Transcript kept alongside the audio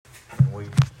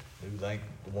thank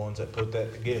the ones that put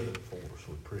that together for us.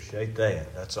 We appreciate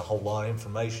that. That's a whole lot of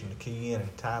information to key in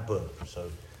and type up.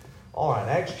 So, all right,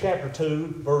 Acts chapter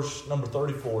 2, verse number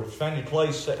 34. If you find your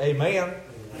place, say amen.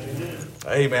 Amen.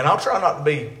 Amen. I'll try not to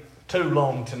be too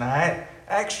long tonight.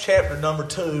 Acts chapter number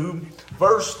 2,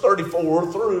 verse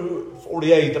 34 through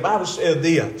 48. The Bible said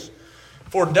this: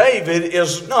 For David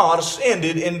is not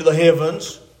ascended into the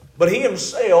heavens, but he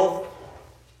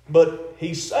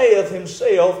saith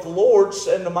himself, the Lord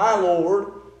said to my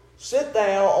Lord, Sit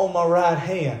thou on my right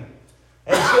hand,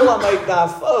 until I make thy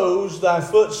foes thy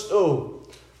footstool.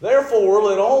 Therefore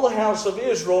let all the house of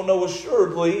Israel know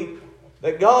assuredly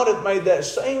that God hath made that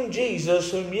same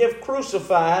Jesus whom ye have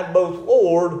crucified both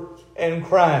Lord and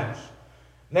Christ.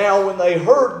 Now when they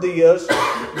heard this,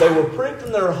 they were pricked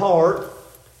in their heart,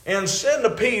 and said to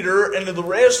Peter and to the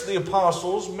rest of the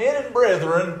apostles, Men and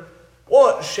brethren,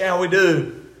 what shall we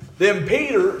do? Then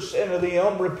Peter said to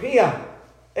them, Repent,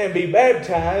 and be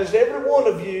baptized, every one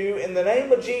of you, in the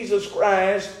name of Jesus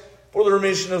Christ, for the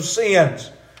remission of sins.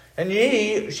 And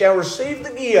ye shall receive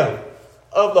the gift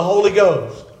of the Holy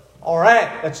Ghost. All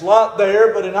right, that's a lot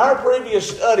there, but in our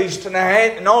previous studies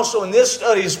tonight, and also in this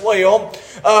study as well,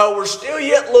 we're still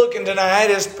yet looking tonight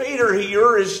as Peter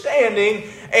here is standing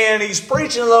and he's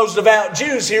preaching to those devout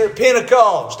Jews here at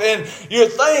Pentecost. And you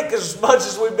think, as much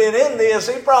as we've been in this,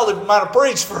 he probably might have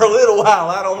preached for a little while,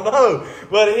 I don't know.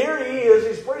 But here he is,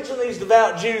 he's preaching to these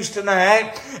devout Jews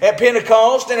tonight at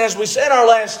Pentecost. And as we said in our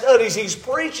last studies, he's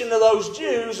preaching to those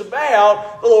Jews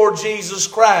about the Lord Jesus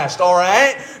Christ, all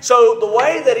right? So the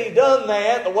way that he done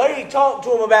that, the way he talked to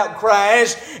them about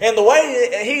Christ, and the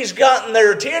way that he's gotten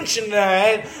their attention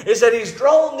tonight is that he's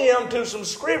drawn them to some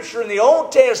scripture in the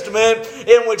Old Testament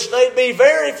in which they'd be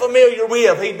very familiar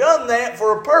with. He done that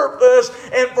for a purpose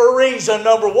and for a reason.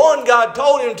 Number one, God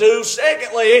told him to.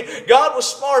 Secondly, God was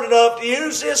smart enough to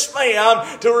use this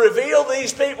man to reveal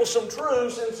these people some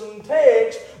truths and some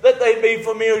text that they'd be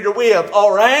familiar with.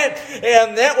 All right?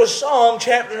 And that was Psalm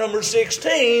chapter number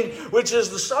 16, which is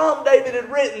the psalm David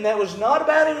had written that was not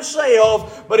about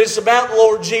himself, but it's about the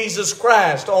Lord Jesus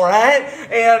Christ. All right?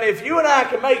 And if you and I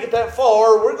can make it that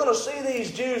far, we're going to see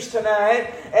these Jews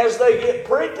tonight as they get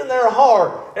pricked in their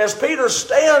heart, as Peter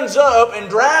stands up and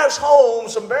drives home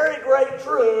some very great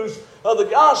truths of the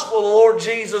gospel of the Lord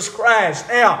Jesus Christ.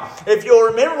 Now, if you'll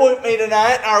remember with me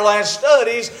tonight in our last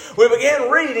studies, we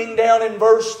began reading down in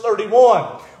verse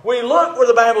 31. We look where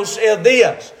the Bible said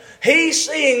this: He,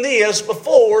 seeing this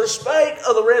before, spake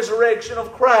of the resurrection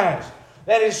of Christ,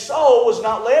 that his soul was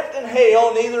not left in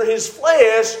hell, neither his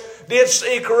flesh did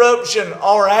see corruption.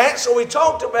 All right, so we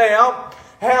talked about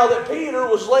how that Peter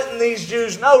was letting these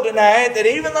Jews know tonight that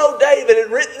even though David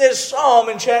had written this psalm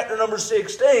in chapter number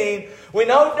 16, we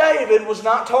know David was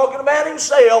not talking about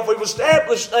himself. We've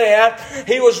established that.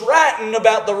 He was writing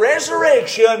about the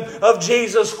resurrection of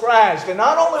Jesus Christ. And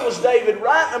not only was David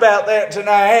writing about that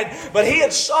tonight, but he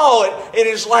had saw it in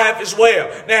his life as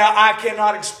well. Now, I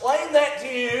cannot explain that to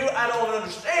you. I don't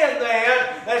understand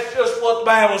that. That's just what the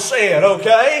Bible said,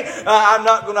 okay? I'm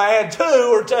not going to add to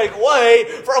or take away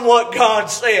from what God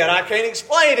said. I can't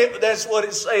explain it, but that's what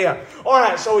it said. All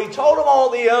right, so he told them all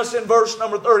this in verse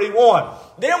number 31.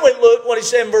 Then we look what he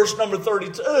said in verse number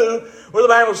 32, where the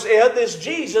Bible said, This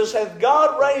Jesus hath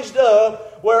God raised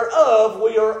up, whereof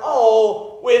we are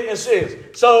all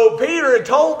witnesses. So Peter had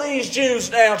told these Jews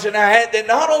now tonight that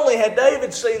not only had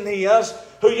David seen this,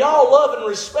 who y'all love and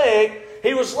respect,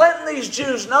 he was letting these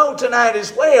Jews know tonight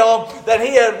as well that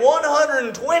he had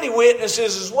 120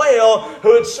 witnesses as well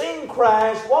who had seen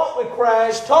Christ, walked with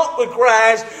Christ, talked with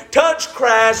Christ, touched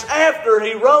Christ after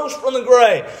he rose from the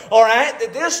grave. All right,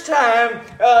 at this time,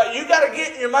 you got to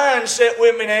get in your mindset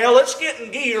with me now. Let's get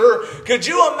in gear. Could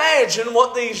you imagine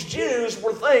what these Jews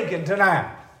were thinking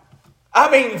tonight? I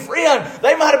mean, friend,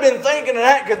 they might have been thinking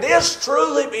tonight, could this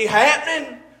truly be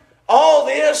happening? All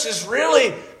this has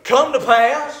really come to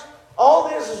pass? All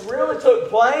this has really took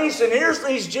place, and here's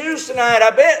these Jews tonight. I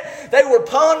bet they were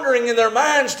pondering in their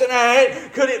minds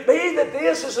tonight, could it be that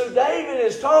this is who David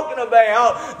is talking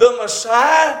about, the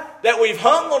Messiah that we've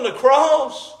hung on the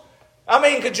cross? I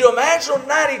mean, could you imagine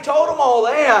tonight he told them all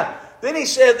that? Then he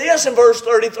said this in verse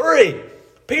 33.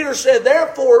 Peter said,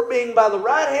 Therefore, being by the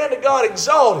right hand of God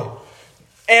exalted,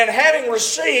 and having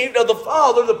received of the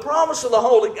Father the promise of the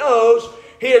Holy Ghost,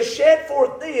 he has shed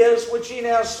forth this which ye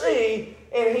now see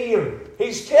and hear.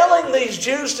 He's telling these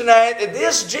Jews tonight that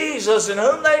this Jesus in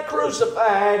whom they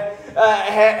crucified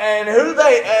and who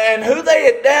they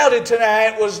had doubted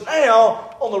tonight was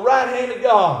now on the right hand of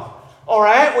God. all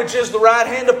right, which is the right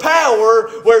hand of power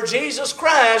where Jesus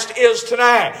Christ is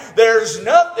tonight. There's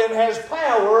nothing has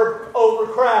power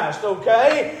over Christ,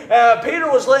 okay?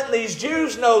 Peter was letting these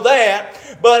Jews know that,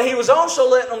 but he was also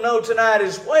letting them know tonight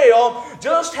as well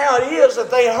just how it is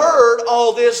that they heard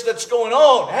all this that's going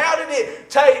on. How did it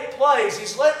take place?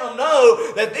 He's letting them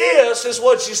know that this is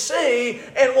what you see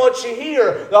and what you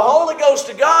hear. The Holy Ghost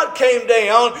of God came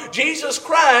down. Jesus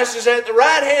Christ is at the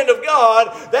right hand of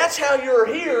God. That's how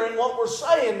you're hearing what we're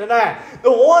saying tonight.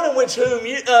 The one in which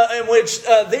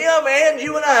them and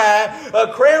you and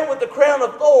I, crowned with the crown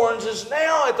of thorns, is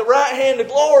now at the right hand of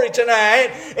glory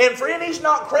tonight. And friend, he's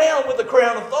not crowned with the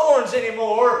crown of thorns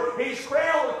anymore. He's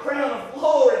crowned with the crown of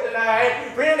glory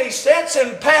tonight. Friend, he sits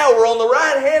in power on the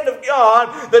right hand of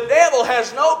God. The devil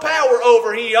has no power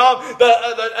over him.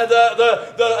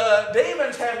 The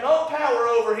demons have no power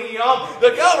over him.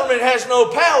 The government has no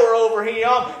power over him.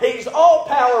 He's all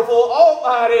powerful,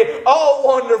 almighty, all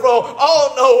wonderful,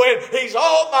 all knowing. He's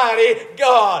Almighty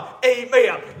God.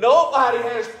 Amen. Nobody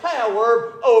has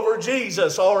power over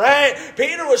Jesus. All right?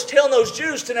 Peter was telling those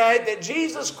Jews tonight that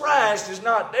Jesus Christ is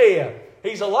not dead.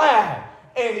 He's alive.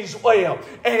 And He's well.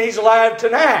 And He's alive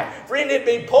tonight. Friend, it'd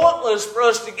be pointless for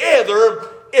us together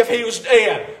if He was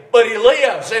dead. But He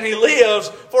lives, and He lives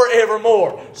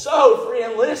forevermore. So,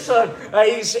 friend, listen.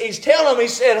 He's telling them, He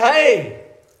said, hey,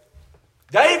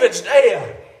 David's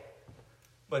dead,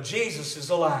 but Jesus is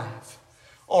alive.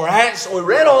 All right, so we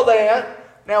read all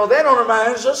that. Now, with that on our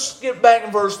minds, let's get back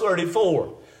in verse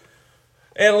 34.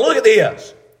 And look at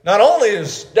this. Not only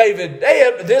is David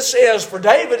dead, but this says, for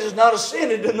David is not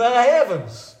ascended into the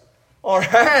heavens. All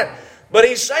right, but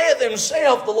he saith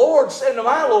himself, the Lord said to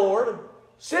my Lord,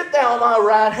 sit thou on my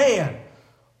right hand.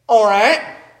 All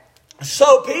right,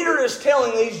 so Peter is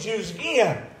telling these Jews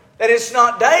again that it's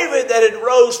not David that had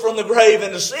rose from the grave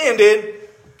and ascended,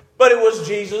 but it was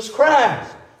Jesus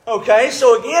Christ. Okay,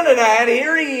 so again tonight,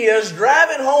 here he is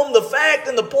driving home the fact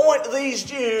and the point to these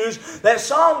Jews that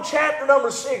Psalm chapter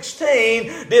number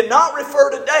 16 did not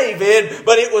refer to David,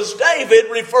 but it was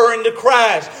David referring to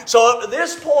Christ. So up to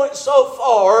this point so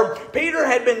far, Peter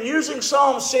had been using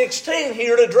Psalm 16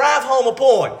 here to drive home a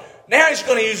point. Now he's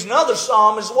going to use another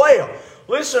psalm as well.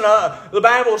 Listen, the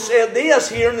Bible said this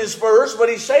here in this verse, but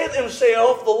he saith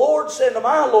himself, the Lord said to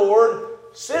my Lord,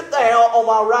 sit thou on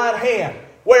my right hand.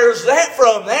 Where's that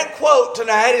from? That quote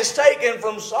tonight is taken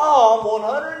from Psalm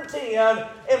 110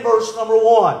 in verse number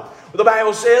 1. The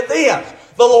Bible said this,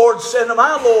 the Lord said to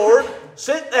my Lord,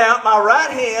 sit thou at my right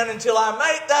hand until I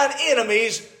make thine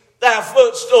enemies thy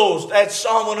footstools. That's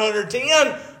Psalm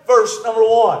 110, verse number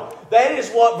 1. That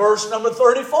is what verse number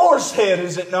 34 said,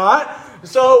 is it not?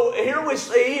 So here we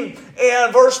see,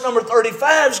 and verse number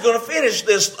 35 is going to finish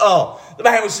this thought. The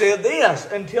Bible said this,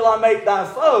 until I make thy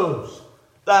foes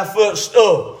thy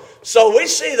footstool. So we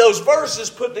see those verses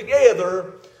put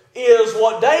together is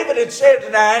what David had said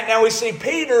tonight. Now we see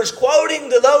Peter's quoting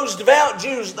to those devout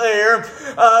Jews there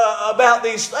about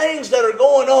these things that are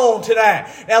going on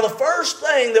tonight. Now the first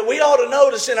thing that we ought to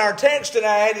notice in our text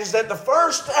tonight is that the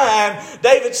first time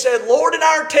David said, Lord, in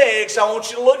our text, I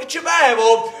want you to look at your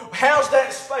Bible. How's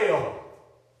that spelled?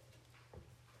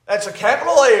 That's a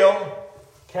capital L,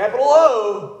 capital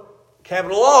O,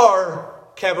 capital R,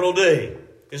 capital D.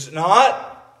 Is it not?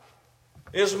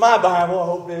 It's my Bible. I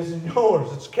hope it is in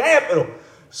yours. It's capital.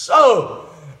 So,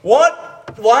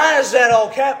 why is that all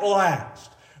capitalized?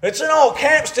 It's in all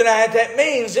caps tonight. That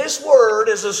means this word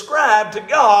is ascribed to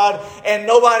God and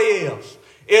nobody else.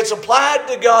 It's applied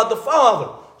to God the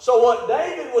Father. So what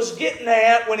David was getting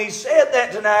at when he said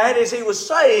that tonight is he was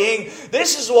saying,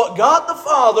 this is what God the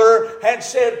Father had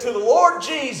said to the Lord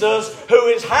Jesus, who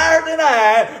is higher than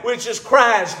I, which is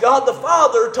Christ. God the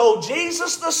Father told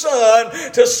Jesus the Son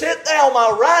to sit thou on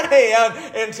my right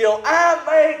hand until I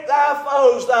make thy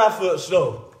foes thy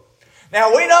footstool. Now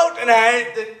we know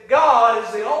tonight that God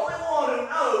is the only one who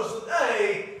knows the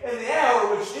day and the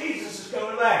hour which Jesus is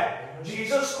coming back.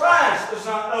 Jesus Christ does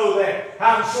not know that.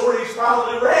 I'm sure He's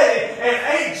probably ready and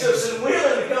anxious and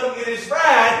willing to come get His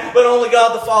bride, but only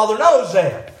God the Father knows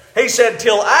that. He said,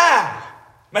 till I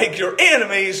make your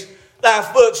enemies thy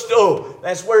footstool.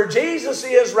 That's where Jesus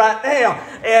is right now.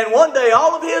 And one day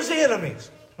all of His enemies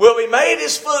will be made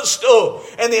His footstool.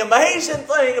 And the amazing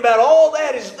thing about all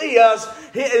that is this,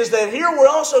 is that here we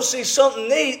also see something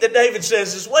neat that David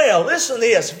says as well. Listen to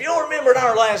this. If you'll remember in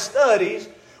our last studies,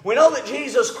 we know that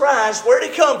Jesus Christ, where did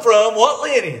He come from? What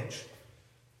lineage?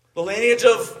 The lineage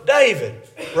of David,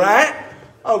 right?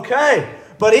 Okay.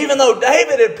 But even though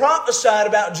David had prophesied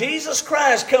about Jesus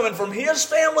Christ coming from his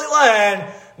family line,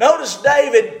 notice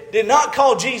David did not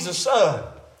call Jesus son.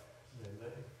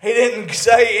 He didn't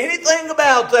say anything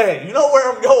about that. You know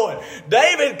where I'm going.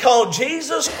 David called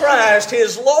Jesus Christ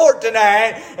his Lord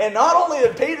tonight. And not only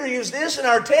did Peter use this in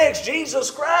our text, Jesus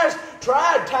Christ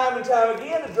tried time and time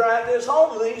again to drive this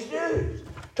home to these Jews.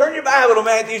 Turn your Bible to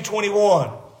Matthew 21.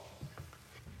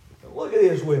 Look at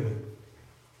this with me.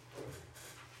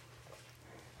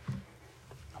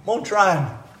 I'm going to try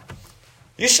and...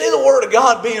 You see the Word of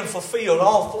God being fulfilled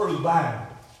all through the Bible.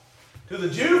 To the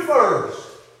Jew first,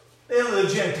 then to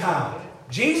the Gentile.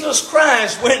 Jesus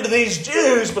Christ went to these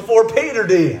Jews before Peter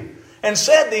did and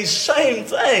said these same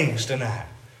things tonight.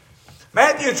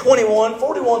 Matthew 21,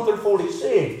 41 through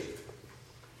 46.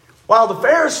 While the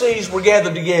Pharisees were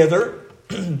gathered together,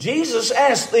 Jesus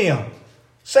asked them,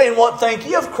 saying, What think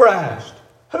ye of Christ?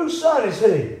 Whose son is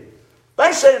he?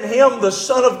 They said to him, The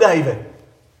son of David.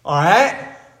 All right?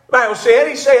 The Bible said,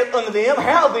 He saith unto them,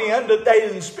 How then did they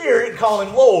in spirit call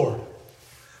him Lord?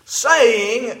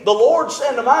 Saying, The Lord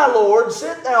said to my Lord,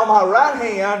 Sit thou on my right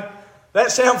hand.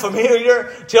 That sound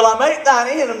familiar? Till I make thine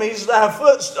enemies thy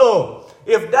footstool.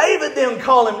 If David then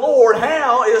call him Lord,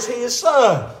 how is he his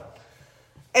son?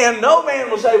 And no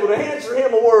man was able to answer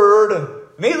him a word.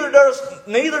 Neither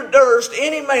durst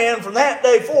any man from that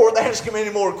day forth ask him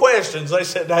any more questions. They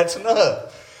said, That's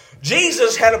enough.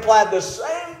 Jesus had applied the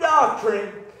same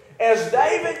doctrine as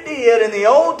David did in the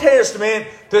Old Testament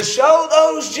to show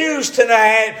those Jews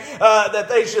tonight that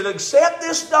they should accept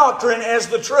this doctrine as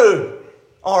the truth.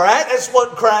 All right, that's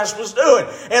what Christ was doing.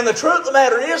 And the truth of the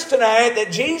matter is tonight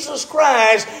that Jesus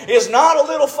Christ is not a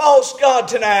little false God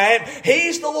tonight.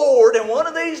 He's the Lord, and one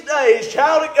of these days,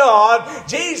 child of God,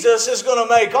 Jesus is going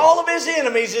to make all of His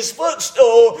enemies His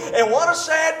footstool. And what a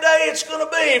sad day it's going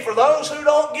to be for those who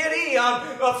don't get in.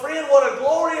 My friend, what a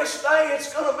glorious day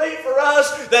it's going to be for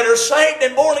us that are saved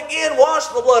and born again, washed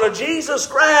in the blood of Jesus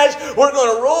Christ. We're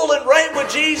going to rule and reign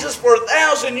with Jesus for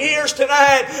 1,000 years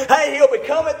tonight. Hey, He'll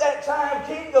become at that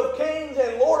time King of kings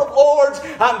and Lord of lords.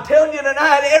 I'm telling you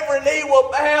tonight, every knee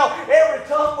will bow, every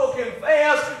tongue will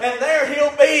confess, and there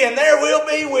He'll be, and there we'll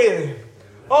be with Him.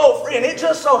 Oh, friend, it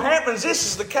just so happens this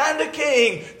is the kind of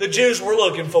king the Jews were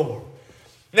looking for.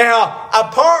 Now, I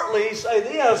partly say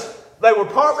this, they were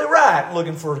partly right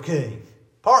looking for a king.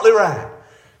 Partly right.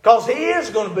 Because He is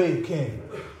going to be the king.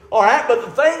 All right, but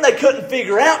the thing they couldn't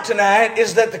figure out tonight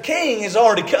is that the king has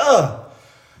already come.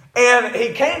 And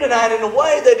He came tonight in a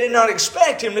way they did not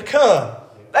expect Him to come.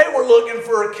 They were looking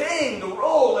for a king to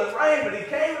rule and reign, but He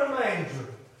came in a manger,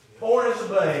 born as a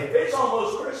babe. It's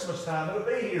almost Christmas time. It'll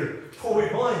be here before we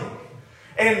blink.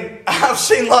 And I've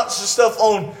seen lots of stuff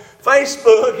on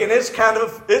Facebook, and it's kind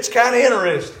of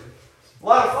interesting. A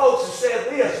lot of folks have said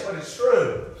this, but it's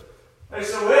true. They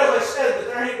said, well, they said that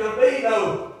there ain't going to be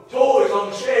no toys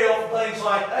on the shelf and things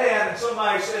like that. And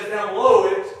somebody said down below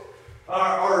it,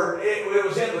 or it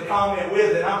was in the comment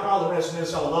with it. I'm probably messing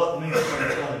this all up and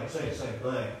saying the same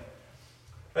thing.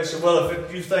 They said, well,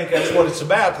 if you think that's what it's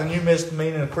about, then you missed the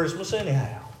meaning of Christmas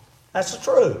anyhow. That's the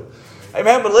truth.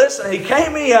 Amen. But listen, He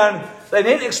came in. They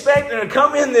didn't expect Him to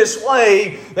come in this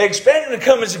way. They expected Him to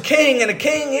come as a king, and a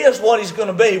king is what He's going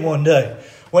to be one day.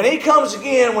 When He comes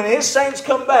again, when His saints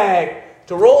come back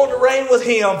to rule and to reign with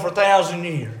Him for 1,000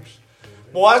 years.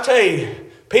 Boy, I tell you,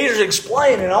 Peter's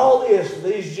explaining all this to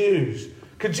these Jews.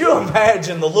 Could you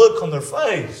imagine the look on their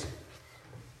face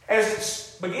as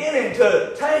it's beginning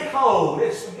to take hold?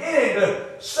 It's beginning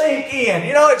to sink in.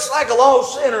 You know, it's like a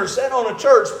lost sinner sitting on a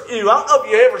church pew. I don't know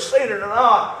if you've ever seen it or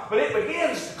not, but it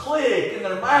begins to click in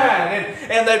their mind.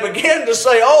 And they begin to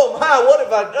say, oh my, what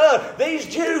have I done?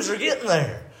 These Jews are getting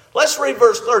there. Let's read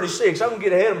verse 36. I'm going to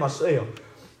get ahead of myself.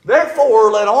 Therefore,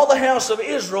 let all the house of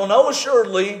Israel know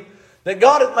assuredly that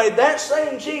God hath made that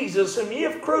same Jesus whom ye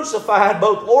have crucified,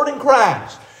 both Lord and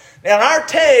Christ. Now in our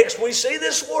text, we see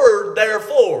this word,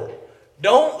 therefore.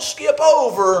 Don't skip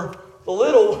over the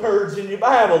little words in your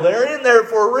Bible. They're in there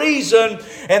for a reason,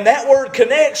 and that word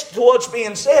connects to what's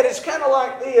being said. It's kind of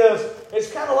like this.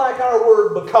 It's kind of like our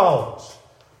word because.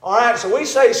 All right, so we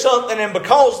say something, and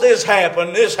because this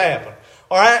happened, this happened.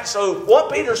 All right, so what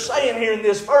Peter's saying here in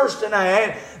this verse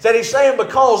tonight is that he's saying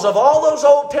because of all those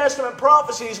Old Testament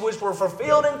prophecies which were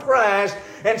fulfilled in Christ,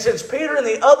 and since Peter and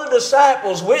the other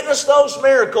disciples witnessed those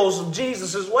miracles of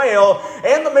Jesus as well,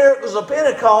 and the miracles of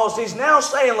Pentecost, he's now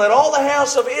saying, let all the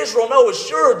house of Israel know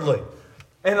assuredly.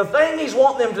 And the thing he's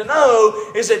wanting them to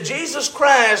know is that Jesus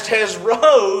Christ has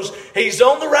rose. He's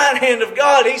on the right hand of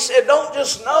God. He said, don't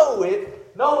just know it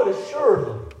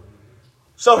assuredly.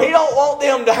 So He don't want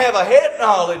them to have a head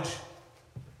knowledge.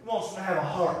 He wants them to have a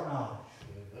heart knowledge.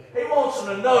 He wants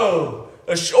them to know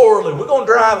assuredly. We're going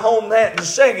to drive home that in a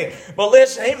second. But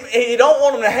listen, He don't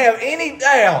want them to have any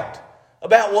doubt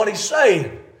about what He's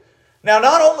saying. Now,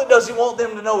 not only does he want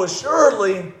them to know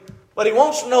assuredly, but he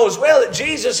wants to know as well that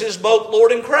Jesus is both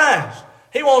Lord and Christ.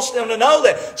 He wants them to know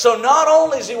that. So not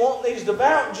only does he want these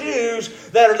devout Jews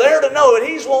that are there to know it,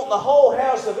 he's wanting the whole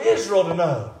house of Israel to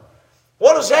know.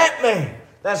 What does that mean?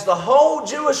 That's the whole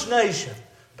Jewish nation.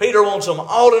 Peter wants them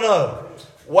all to know.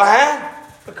 Why?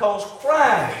 Because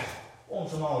Christ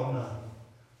wants them all to know.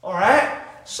 All right?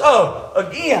 So,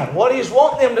 again, what he's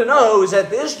wanting them to know is that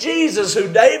this Jesus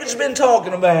who David's been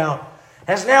talking about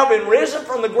has now been risen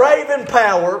from the grave in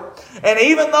power. And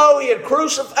even though he had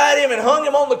crucified him and hung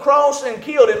him on the cross and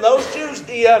killed him, those Jews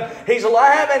did, he's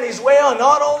alive and he's well. And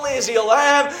not only is he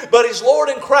alive, but he's Lord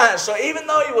in Christ. So even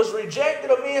though he was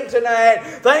rejected of men tonight,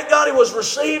 thank God he was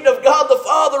received of God the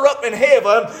Father up in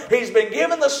heaven. He's been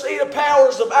given the seat of power,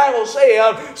 as the Bible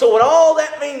says. So what all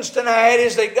that means tonight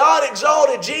is that God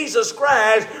exalted Jesus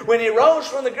Christ when he rose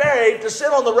from the grave to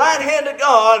sit on the right hand of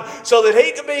God so that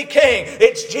he could be king.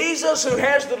 It's Jesus who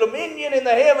has the dominion in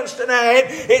the heavens tonight.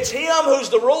 It's him who's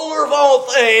the ruler of all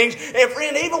things. And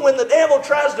friend, even when the devil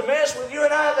tries to mess with you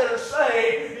and I that are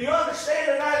saved, you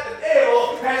understand tonight the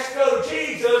devil has to go to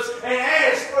Jesus and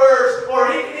ask first,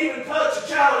 or he can even touch a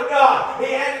child of God.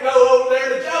 He had to go over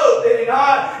there to Job, did he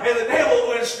not? And the devil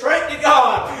went straight to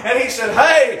God. And he said,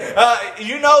 hey,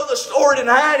 you know the story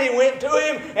tonight. He went to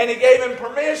him and he gave him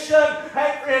permission.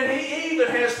 Hey, friend, he even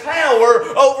has power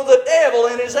over the devil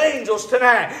and his angels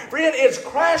tonight. Friend, it's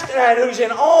Christ tonight who's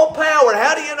in all power.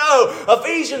 How do you know?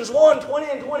 Ephesians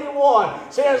 1:20 and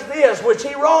 21 says this, which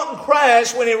he wrought in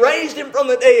Christ when he raised him from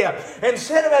the dead and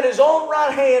set him at his own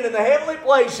right hand in the heavenly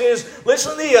places.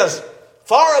 Listen to this.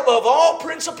 Far above all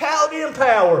principality and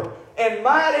power and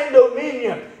might and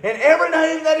dominion and every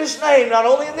name that is named, not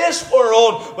only in this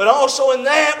world, but also in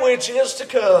that which is to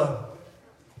come.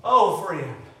 Oh,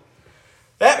 friend.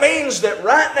 That means that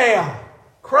right now,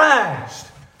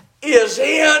 Christ is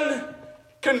in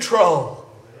control.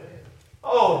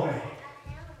 Oh, man.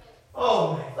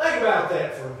 Oh, man. Think about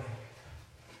that for a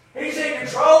minute. He's in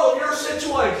control of your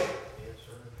situation.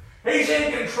 He's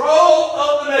in control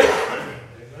of the nation.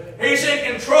 He's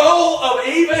in control of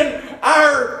even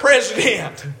our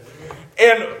president.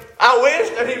 And I wish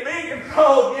that he'd be in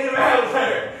control, get him out of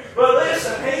there. But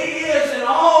listen, he is in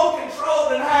all control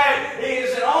tonight. He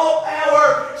is in all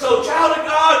power. So child of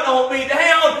God, don't be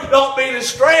down. Don't be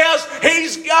distressed.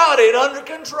 He's got it under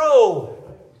control.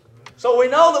 So we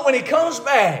know that when he comes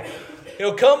back,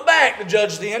 he'll come back to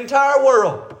judge the entire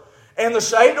world. And the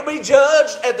saved will be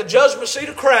judged at the judgment seat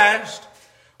of Christ.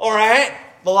 All right?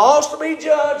 The lost will be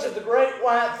judged at the great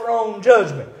white throne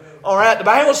judgment. All right, the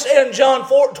Bible said in John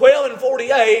 12 and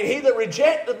 48, he that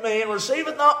rejecteth me and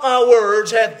receiveth not my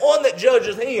words hath one that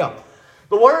judgeth him.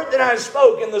 The word that I have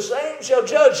spoken, the same shall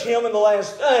judge him in the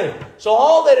last day. So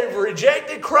all that have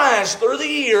rejected Christ through the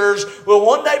years will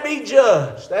one day be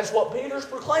judged. That's what Peter's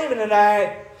proclaiming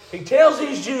tonight. He tells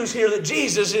these Jews here that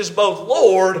Jesus is both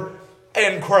Lord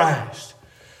and Christ.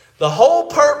 The whole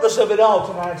purpose of it all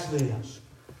tonight is this.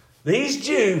 These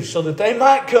Jews, so that they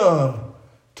might come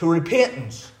to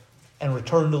repentance and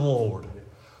return to the Lord.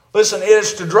 Listen, it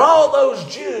is to draw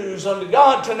those Jews unto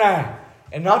God tonight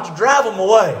and not to drive them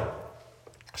away.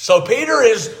 So Peter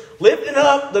is lifting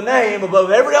up the name above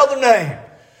every other name.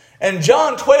 And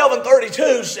John 12 and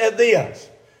 32 said this,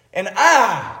 and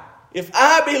I, if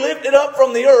I be lifted up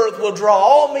from the earth, will draw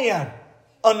all men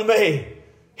unto me.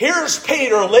 Here's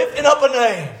Peter lifting up a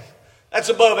name that's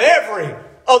above every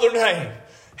other name.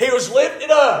 He was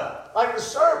lifted up like the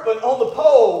serpent on the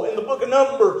pole in the book of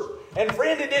Numbers. And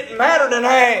friend, it didn't matter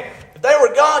tonight if they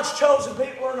were God's chosen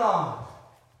people or not.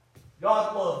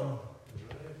 God loved them.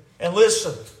 And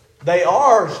listen, they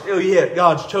are still yet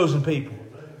God's chosen people.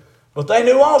 But they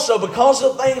knew also, because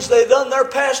of the things they'd done their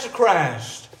past to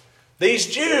Christ, these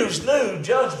Jews knew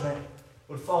judgment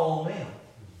would fall on them.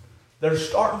 They're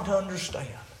starting to understand.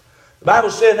 The Bible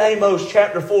said in Amos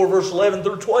chapter 4, verse 11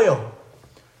 through 12,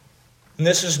 and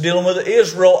this is dealing with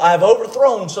Israel. I've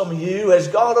overthrown some of you as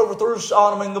God overthrew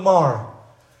Sodom and Gomorrah.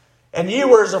 And you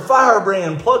were as a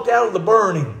firebrand plucked out of the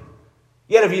burning.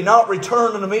 Yet have you not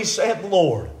returned unto me, saith the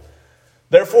Lord.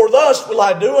 Therefore thus will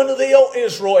I do unto thee, O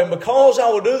Israel, and because I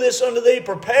will do this unto thee,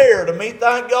 prepare to meet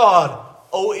thy God,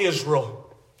 O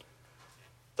Israel.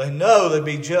 They know they'd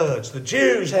be judged. The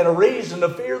Jews had a reason to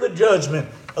fear the judgment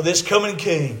of this coming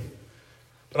king.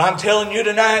 But I'm telling you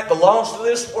tonight, the lost of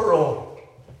this world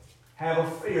have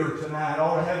a fear tonight,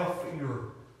 ought to have a fear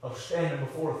of standing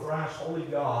before a thrice holy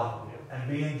God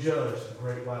and being judged in the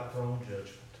great white throne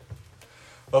judgment.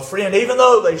 But friend, even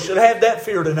though they should have that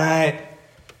fear tonight,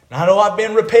 and I know I've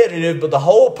been repetitive, but the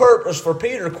whole purpose for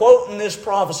Peter quoting this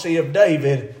prophecy of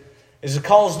David is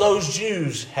because those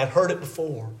Jews had heard it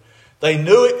before. They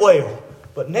knew it well.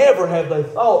 But never have they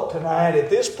thought tonight, at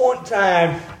this point in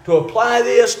time, to apply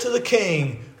this to the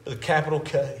king with a capital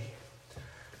K.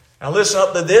 Now listen,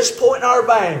 up to this point in our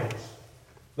Bibles,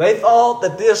 they thought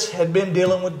that this had been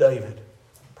dealing with David.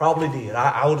 Probably did.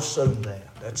 I would assume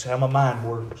that. That's how my mind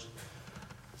works.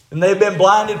 And they've been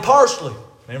blinded partially.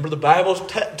 Remember, the Bible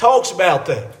talks about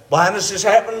that. Blindness is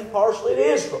happening partially to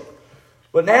Israel.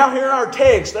 But now here in our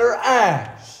text, their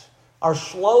eyes are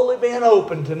slowly being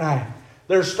opened tonight.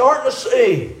 They're starting to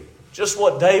see just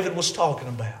what David was talking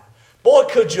about. Boy,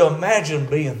 could you imagine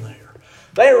being there.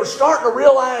 They were starting to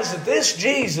realize that this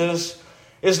Jesus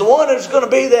is the one who's going to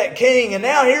be that king. And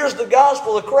now here's the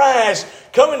gospel of Christ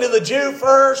coming to the Jew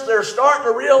first. They're starting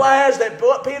to realize that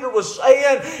what Peter was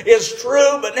saying is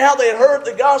true. But now they had heard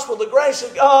the gospel, the grace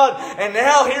of God. And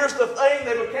now here's the thing.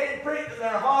 They became pricked in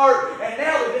their heart. And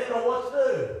now they didn't know what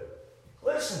to do.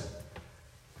 Listen.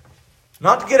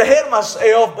 Not to get ahead of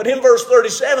myself, but in verse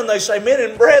 37 they say, men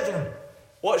and brethren,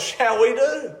 what shall we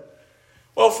do?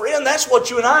 Well, friend, that's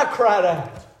what you and I cried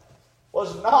out.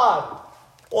 Was not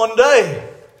one day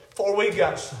before we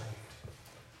got saved.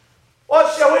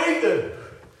 What shall we do?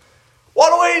 What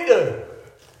do we do?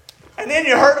 And then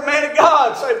you heard a man of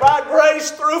God say, by grace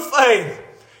through faith,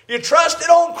 you trusted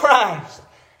on Christ.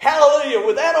 Hallelujah.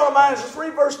 With that on our minds, let's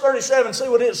read verse 37, see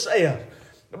what it says.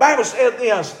 The Bible said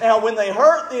this, now when they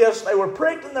heard this, they were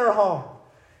pricked in their heart,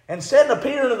 and said to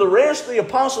Peter and to the rest of the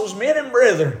apostles, men and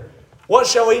brethren, what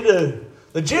shall we do?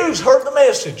 The Jews heard the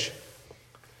message.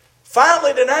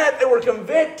 Finally tonight they were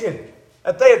convicted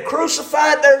that they had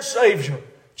crucified their Savior,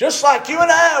 just like you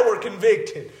and I were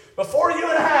convicted. Before you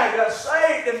and I got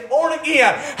saved and born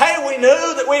again, hey, we knew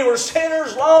that we were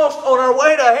sinners lost on our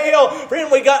way to hell. Friend,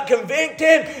 we got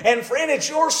convicted. And friend, it's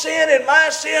your sin and my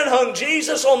sin hung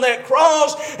Jesus on that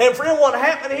cross. And friend, what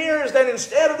happened here is that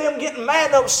instead of them getting mad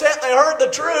and upset, they heard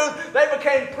the truth. They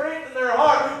became pricked in their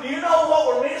heart. Do you know what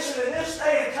we're missing in this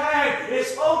day and time?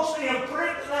 Is folks being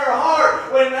pricked in their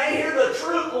heart when they hear the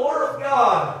truth, the Word of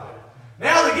God.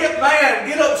 Now they get mad and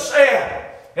get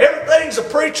upset. Everything's a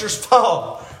preacher's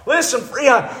fault. Listen,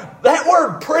 friend, that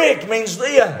word pricked means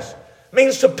this. It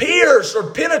means to pierce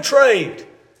or penetrate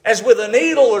as with a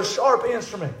needle or sharp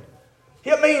instrument.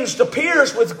 It means to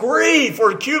pierce with grief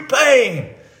or acute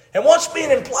pain. And what's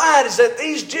being implied is that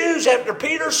these Jews, after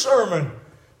Peter's sermon,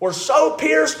 were so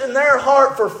pierced in their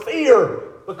heart for fear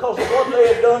because of what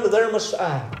they had done to their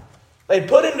Messiah. They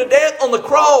put him to death on the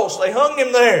cross. They hung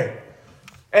him there.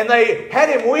 And they had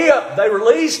him whipped. They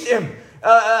released him.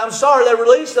 They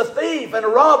released a thief and a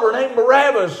robber named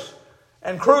Barabbas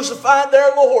and crucified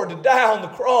their Lord to die on the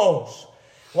cross.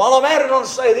 While I'm at it, I want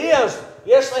to say this.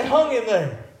 Yes, they hung him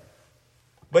there.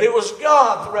 But it was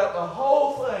God throughout the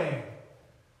whole thing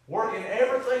working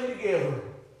everything together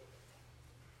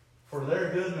for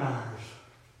their good and ours.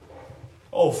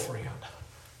 Oh, friend.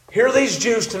 Here are these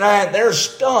Jews tonight. They're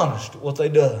astonished at what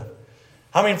they've done.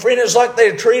 I mean, friend, it's like they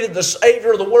had treated the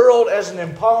Savior of the world as an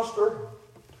imposter.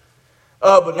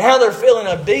 But now they're feeling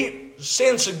a deep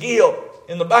sense of guilt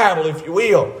in the Bible, if you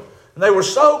will. And they were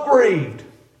so grieved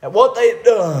at what they had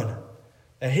done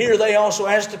that here they also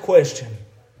asked the question,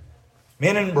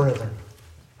 men and brethren,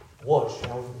 what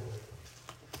shall we do?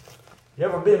 You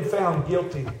ever been found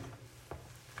guilty?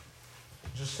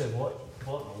 Just said, what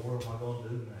in the world am I going to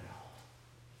do now?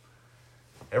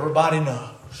 Everybody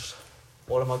knows.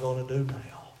 What am I going to do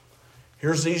now?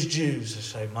 Here's these Jews that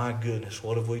say, my goodness,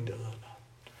 what have we done?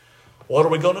 What are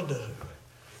we going to do?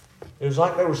 It was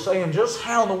like they were saying, just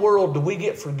how in the world do we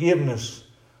get forgiveness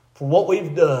for what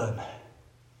we've done?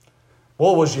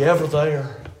 Well, was you ever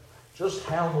there? Just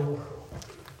how in the world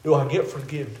do I get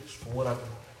forgiveness for what I've done?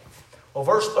 Well,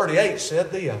 verse 38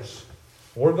 said this.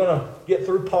 We're going to get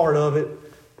through part of it,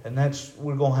 and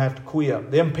we're going to have to quit.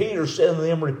 Then Peter said to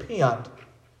them, repent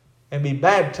and be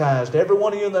baptized, every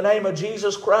one of you in the name of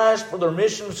Jesus Christ for the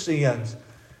remission of sins,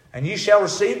 and ye shall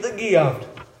receive the gift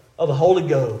of the Holy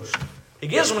Ghost. He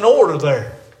gives them an order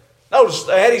there. Notice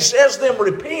that. He says to them,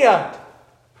 repent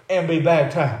and be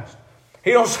baptized.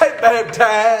 He don't say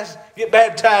baptize, get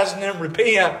baptized and then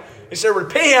repent. He said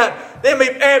repent, then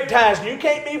be baptized. You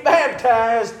can't be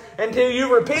baptized until you've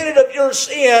repented of your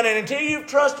sin and until you've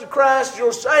trusted Christ as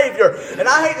your Savior. And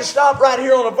I hate to stop right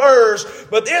here on a verse,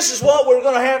 but this is what we're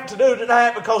going to have to do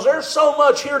tonight because there's so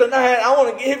much here tonight I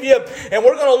want to give you. And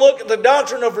we're going to look at the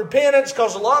doctrine of repentance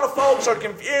because a lot of folks are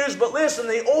confused. But listen,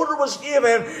 the order was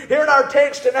given here in our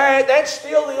text tonight. That's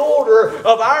still the order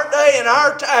of our day and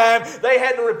our time. They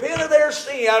had to repent of their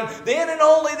sin. Then and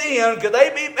only then could they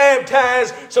be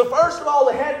baptized. So first of all,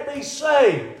 they had to be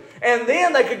saved. And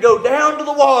then they could go down to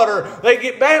the water. They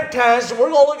get baptized. And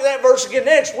we're going to look at that verse again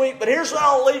next week. But here's what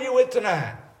I'll leave you with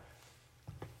tonight.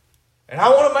 And I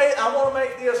want to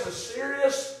make this as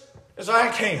serious as I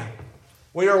can.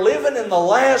 We are living in the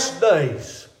last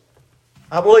days.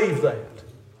 I believe that.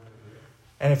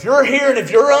 And if you're here and if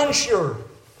you're unsure,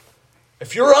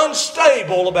 if you're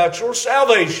unstable about your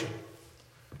salvation,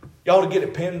 you ought to get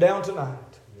it pinned down tonight.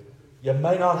 You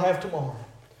may not have tomorrow.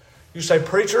 You say,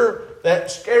 preacher,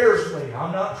 that scares me.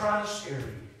 I'm not trying to scare you.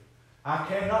 I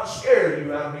cannot scare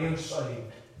you out of being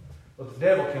saved. But the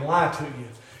devil can lie to you.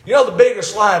 You know the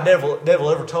biggest lie the devil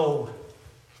ever told?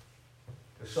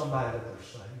 Is somebody that they're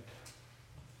saved.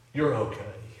 You're okay.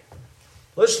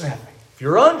 Listen at me. If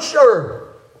you're unsure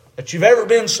that you've ever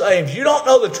been saved, if you don't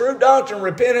know the true doctrine of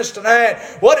repentance tonight,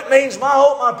 what it means, my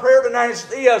hope, my prayer tonight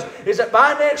is that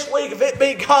by next week, if it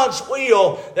be God's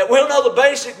will, that we'll know the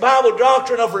basic Bible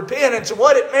doctrine of repentance and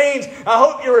what it means. I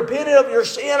hope you repented of your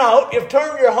sin. I hope you've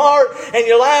turned your heart and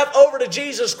your life over to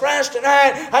Jesus Christ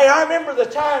tonight. Hey, I remember the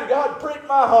time God pricked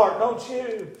my heart, don't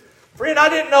you? Friend, I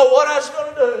didn't know what I was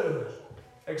going to do,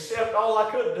 except all I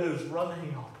could do is run to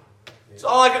Him. That's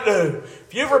all I could do.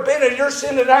 If you've repented of your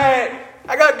sin tonight,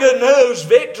 I got good news.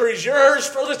 Victory's yours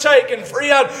for the taking.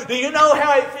 Friend, do you know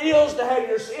how it feels to have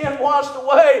your sin washed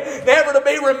away, never to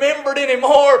be remembered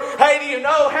anymore? Hey, do you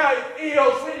know how it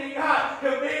feels when you got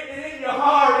convicted in your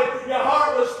heart and your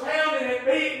heart was pounding and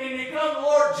beating and you come to the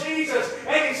Lord Jesus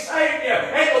and He saved you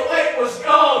and the weight was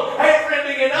gone? Hey, friend,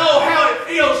 do you know how it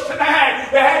feels tonight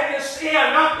to have your sin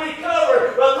not be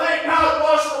covered, but thank God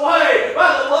washed away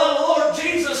by the blood of the Lord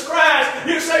Jesus Christ?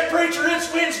 You say, preacher,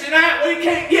 it's Wednesday night. We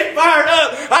can't get fired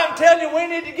up. I'm telling you, we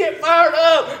need to get fired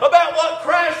up about what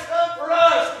Christ done for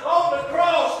us on the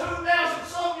cross 2,000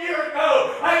 some years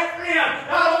ago. Hey, friend,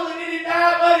 not only did He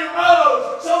die, but He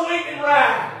rose so we can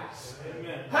rise.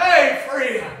 Amen. Hey,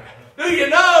 friend, do you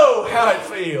know how it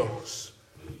feels?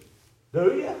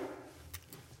 Do you?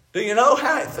 Do you know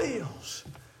how it feels?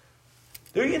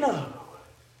 Do you know?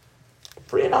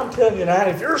 Friend, I'm telling you now,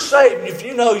 if you're saved and if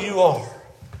you know you are,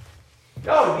 you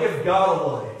ought to give God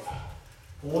a wave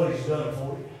for what He's done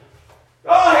for you. Go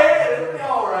ahead, it'll be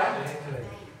all right.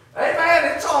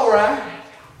 Amen, it's all right.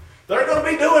 They're going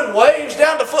to be doing waves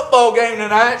down the football game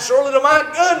tonight. Surely, to my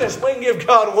goodness, we can give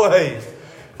God a wave.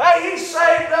 Hey, He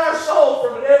saved our soul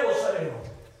from the devil's hell.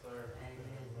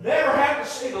 Never have to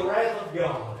see the wrath of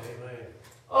God.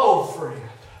 Oh, friend.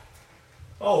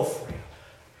 Oh, friend.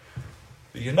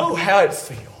 Do you know how it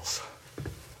feels?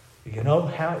 Do you know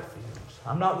how it feels?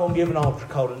 I'm not going to give an altar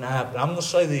call tonight, but I'm going to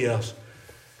say this.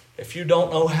 If you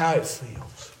don't know how it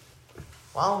feels,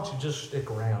 why don't you just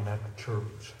stick around after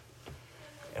church?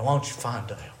 And why don't you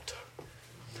find out?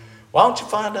 Why don't you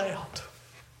find out?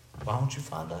 Why don't you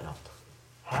find out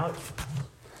how it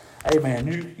feels?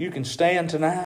 Amen. You can stand tonight.